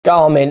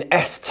Garmin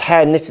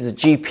S10, this is a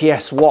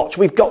GPS watch.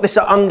 We've got this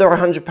at under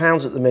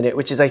 £100 at the minute,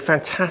 which is a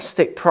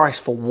fantastic price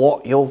for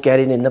what you're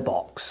getting in the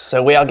box.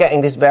 So we are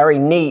getting this very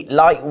neat,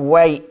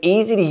 lightweight,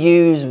 easy to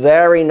use,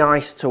 very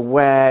nice to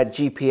wear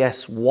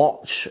GPS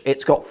watch.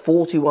 It's got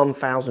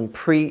 41,000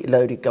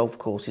 pre-loaded golf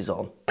courses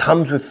on.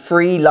 Comes with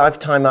free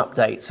lifetime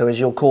updates, so as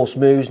your course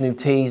moves, new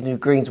tees, new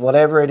greens,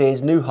 whatever it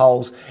is, new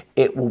holes,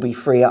 it will be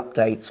free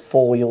updates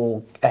for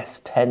your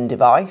S10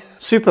 device.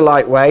 Super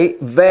lightweight,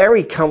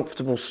 very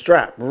comfortable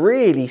strap,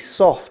 really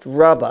soft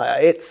rubber.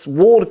 It's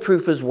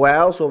waterproof as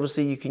well, so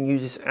obviously you can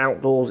use this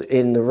outdoors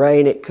in the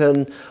rain. It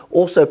can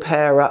also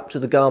pair up to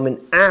the Garmin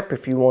app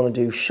if you want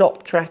to do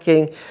shot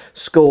tracking,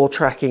 score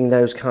tracking,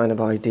 those kind of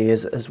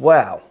ideas as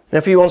well. Now,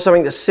 if you want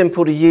something that's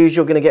simple to use,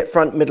 you're going to get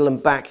front, middle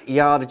and back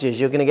yardages.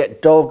 You're going to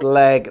get dog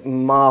leg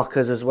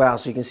markers as well,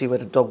 so you can see where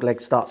the dog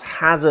leg starts.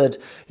 Hazard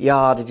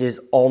yardages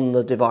on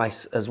the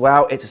device as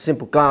well. It's a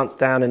simple glance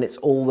down and it's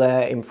all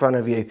there in front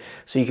of you,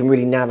 so you can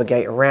really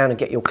navigate around and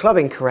get your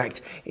clubbing correct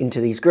into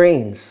these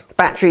greens.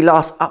 Battery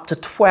lasts up to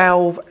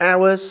 12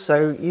 hours,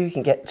 so you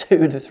can get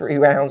 2 to 3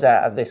 rounds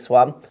out of this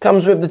one.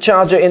 Comes with the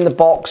charger in the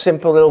box,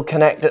 simple little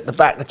connect at the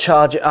back to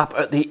charge it up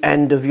at the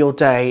end of your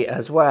day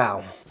as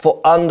well. For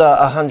under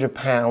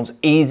 £100,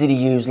 easy to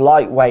use,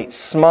 lightweight,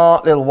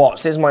 smart little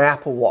watch. This is my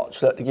Apple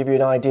Watch. Look, to give you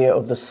an idea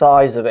of the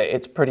size of it,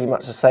 it's pretty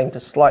much the same,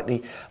 just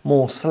slightly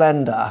more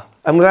slender.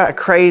 And without a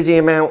crazy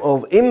amount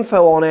of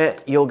info on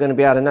it, you're going to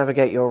be able to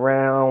navigate you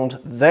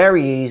around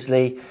very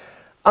easily.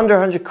 Under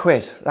 100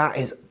 quid, that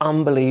is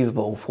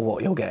unbelievable for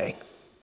what you're getting.